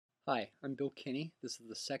Hi, I'm Bill Kinney. This is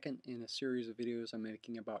the second in a series of videos I'm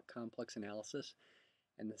making about complex analysis,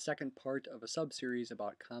 and the second part of a sub-series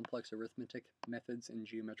about complex arithmetic methods and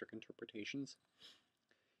geometric interpretations.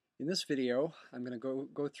 In this video, I'm going to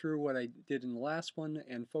go through what I did in the last one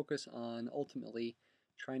and focus on ultimately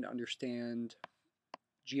trying to understand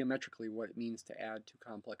geometrically what it means to add two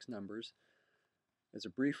complex numbers. As a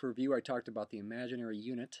brief review, I talked about the imaginary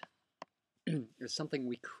unit. It's something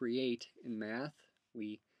we create in math.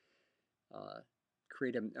 We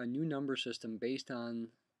create a new number system based on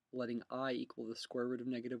letting I equal the square root of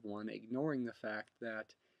 -1, ignoring the fact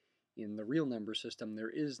that in the real number system there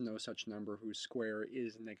is no such number whose square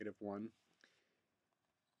is -1.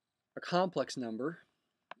 A complex number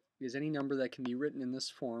is any number that can be written in this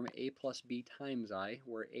form, a plus b times I,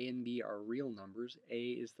 where a and b are real numbers.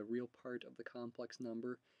 A is the real part of the complex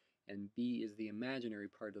number, and b is the imaginary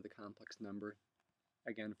part of the complex number.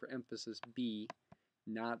 Again, for emphasis, b,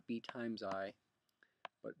 not b times I,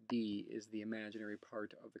 but b is the imaginary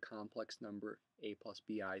part of the complex number a plus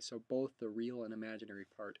bi. So both the real and imaginary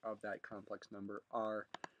part of that complex number are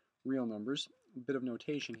real numbers. A bit of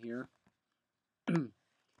notation here.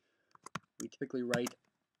 We typically write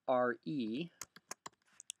RE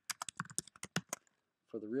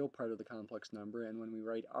for the real part of the complex number, and when we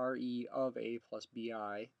write RE of a plus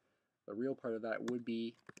bi, the real part of that would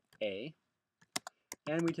be a.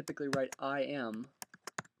 And we typically write IM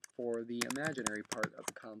for the imaginary part of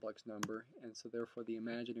the complex number, and so therefore the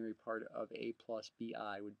imaginary part of a plus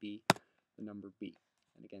bi would be the number b.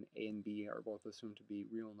 And again, a and b are both assumed to be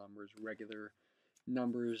real numbers, regular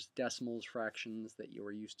numbers, decimals, fractions that you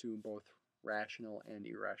are used to, both rational and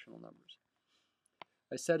irrational numbers.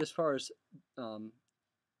 I said as far as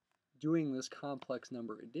doing this complex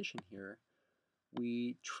number addition here,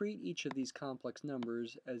 we treat each of these complex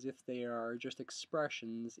numbers as if they are just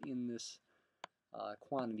expressions in this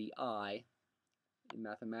quantity I. In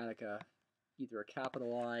Mathematica, either a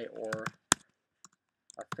capital I or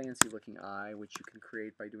a fancy looking I, which you can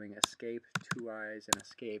create by doing escape, two I's and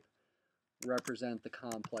escape, represent the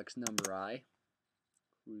complex number I,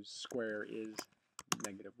 whose square is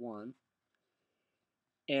 -1.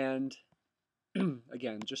 And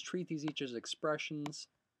again, just treat these each as expressions,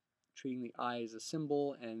 treating the I as a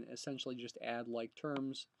symbol, and essentially just add like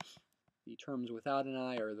terms. The terms without an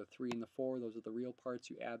I are the 3 and the 4. Those are the real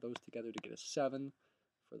parts. You add those together to get a 7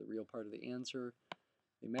 for the real part of the answer.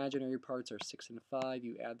 The imaginary parts are 6 and 5.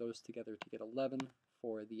 You add those together to get 11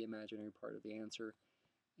 for the imaginary part of the answer.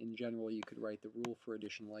 In general, you could write the rule for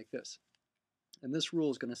addition like this. And this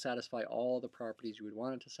rule is going to satisfy all the properties you would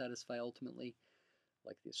want it to satisfy ultimately,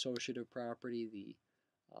 like the associative property, the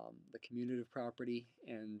commutative property,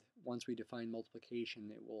 and once we define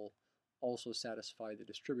multiplication, it will also satisfy the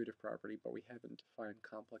distributive property, but we haven't defined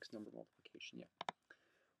complex number multiplication yet.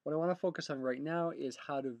 What I want to focus on right now is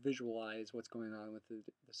how to visualize what's going on with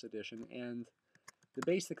this addition, and the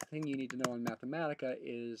basic thing you need to know in Mathematica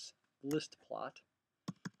is ListPlot.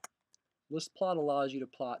 ListPlot allows you to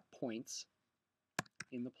plot points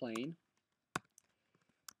in the plane,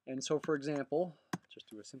 and so for example, just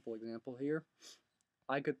do a simple example here,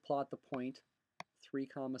 I could plot the point 3,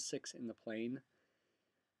 6 in the plane.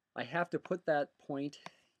 I have to put that point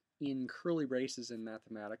in curly braces in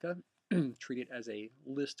Mathematica, treat it as a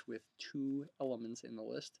list with 2 elements in the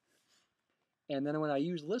list. And then when I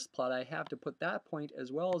use ListPlot, I have to put that point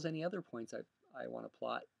as well as any other points I want to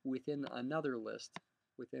plot within another list,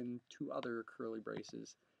 within 2 other curly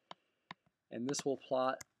braces. And this will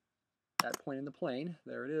plot that point in the plane.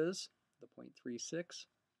 There it is, the point 3, 6.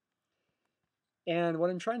 And what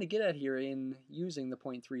I'm trying to get at here in using the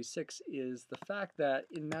point 3, 6 is the fact that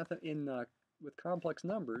with complex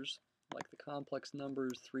numbers, like the complex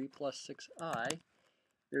numbers 3 plus 6i,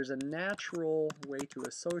 there's a natural way to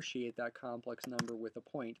associate that complex number with a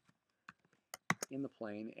point in the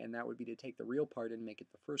plane, and that would be to take the real part and make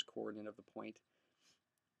it the first coordinate of the point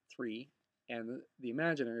 3, and the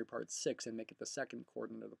imaginary part 6 and make it the second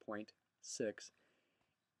coordinate of the point 6.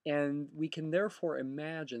 And we can therefore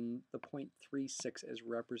imagine the point 3, 6 as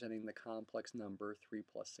representing the complex number 3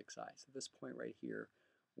 plus 6i. So this point right here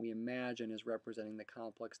we imagine is representing the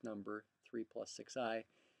complex number 3 plus 6i.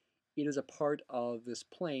 It is a part of this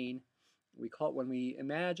plane. We call it, when we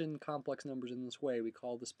imagine complex numbers in this way, we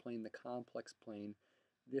call this plane the complex plane.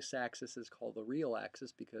 This axis is called the real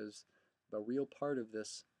axis because the real part of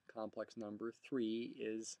this complex number 3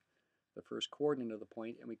 is the first coordinate of the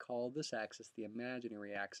point, and we call this axis the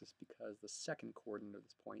imaginary axis because the second coordinate of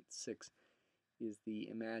this point, 6, is the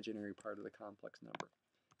imaginary part of the complex number.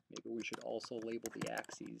 Maybe we should also label the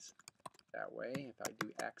axes that way. If I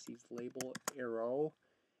do axes label arrow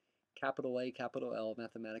capital A, capital L.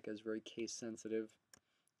 Mathematica is very case sensitive.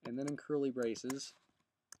 And then in curly braces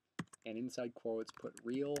and inside quotes, put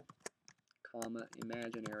real, comma,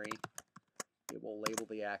 imaginary. It will label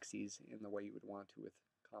the axes in the way you would want to with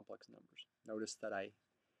complex numbers. Notice that I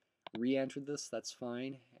re-entered this, that's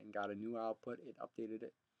fine, and got a new output. It updated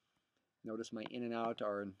it. Notice my in and out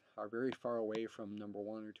are very far away from number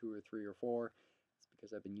 1 or 2 or 3 or 4. It's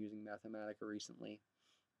because I've been using Mathematica recently.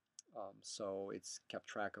 So it's kept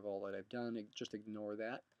track of all that I've done. Just ignore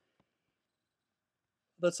that.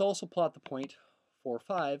 Let's also plot the point 4,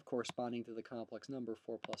 5 corresponding to the complex number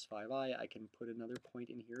 4 plus 5i. I can put another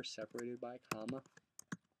point in here separated by a comma.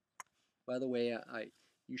 By the way,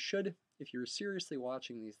 you should, if you're seriously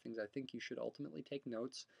watching these things, I think you should ultimately take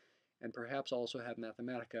notes and perhaps also have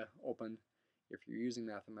Mathematica open if you're using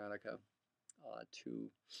Mathematica to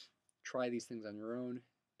try these things on your own.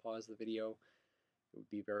 Pause the video. It would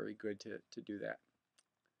be very good to do that.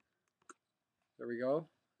 There we go.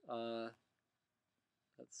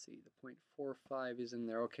 Let's see, the point 4, 5 is in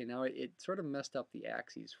there. Okay, now it sort of messed up the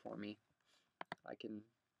axes for me. I can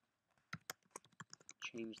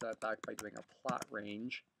change that back by doing a plot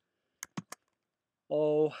range.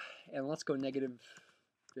 Oh, and let's go negative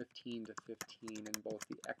 15 to 15 in both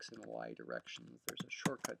the x and y directions. There's a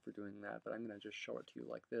shortcut for doing that, but I'm going to just show it to you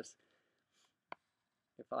like this.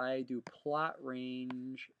 If I do plot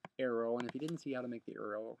range arrow, and if you didn't see how to make the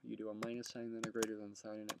arrow, you do a minus sign then a greater than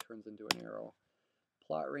sign and it turns into an arrow.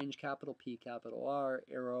 Plot range capital P capital R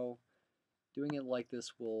arrow. Doing it like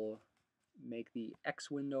this will make the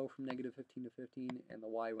x window from negative 15 to 15 and the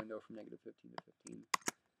y window from negative 15 to 15.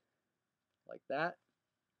 Like that.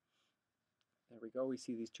 There we go. We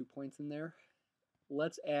see these 2 points in there.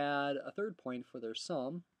 Let's add a third point for their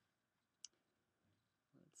sum.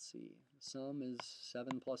 Let's see. The sum is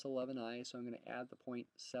 7 plus 11i, so I'm going to add the point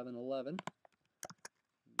 7, 11.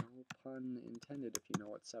 No pun intended if you know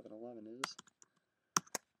what 7, 11 is.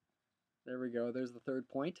 There we go. There's the third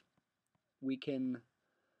point. We can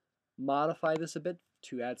modify this a bit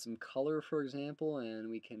to add some color, for example, and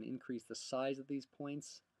we can increase the size of these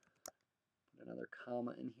points. Put another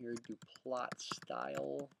comma in here. Do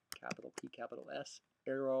PlotStyle, capital P, capital S,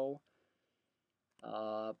 arrow.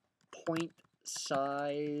 Point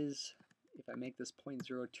size. If I make this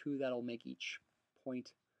 0.02, that'll make each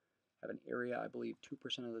point have an area, I believe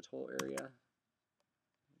 2% of the total area.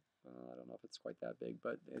 I don't know if it's quite that big,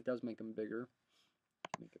 but it does make them bigger.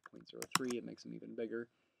 Make it 0.03, it makes them even bigger.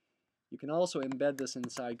 You can also embed this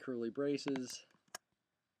inside curly braces.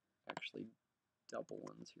 Actually, double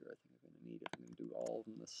ones here I think I'm going to need if I'm going to do all of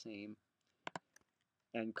them the same.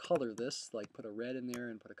 And color this, like put a red in there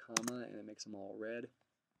and put a comma, and it makes them all red.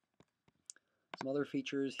 Some other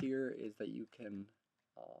features here is that you can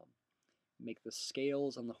make the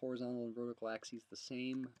scales on the horizontal and vertical axes the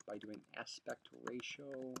same by doing aspect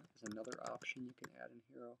ratio is another option you can add in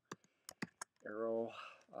here. Arrow,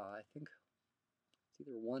 I think it's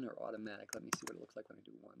either 1 or automatic. Let me see what it looks like when I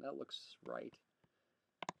do 1. That looks right.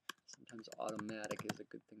 Sometimes automatic is a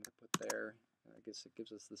good thing to put there. I guess it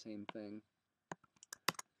gives us the same thing.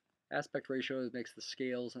 Aspect ratio makes the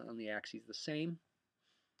scales on the axes the same.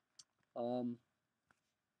 Okay,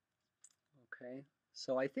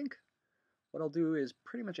 so I think what I'll do is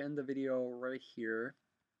pretty much end the video right here.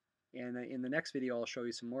 And in the next video, I'll show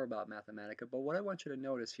you some more about Mathematica. But what I want you to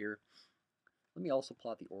notice here, let me also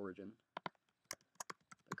plot the origin.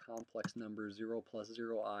 The complex number 0 plus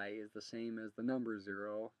 0i is the same as the number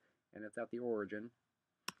 0, and it's at the origin.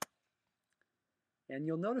 And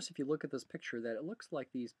you'll notice if you look at this picture that it looks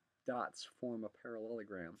like these dots form a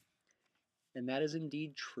parallelogram. And that is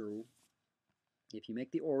indeed true. If you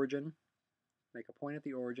make the origin, make a point at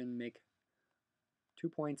the origin, make 2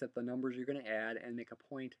 points at the numbers you're going to add, and make a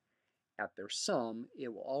point at their sum,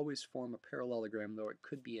 it will always form a parallelogram, though it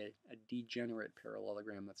could be a degenerate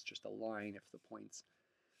parallelogram that's just a line if the points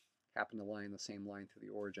happen to lie in the same line through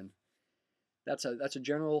the origin. That's a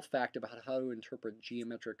general fact about how to interpret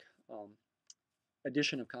geometric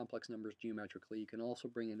addition of complex numbers geometrically. You can also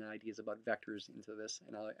bring in ideas about vectors into this,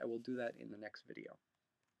 and I will do that in the next video.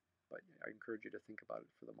 But I encourage you to think about it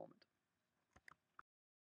for the moment.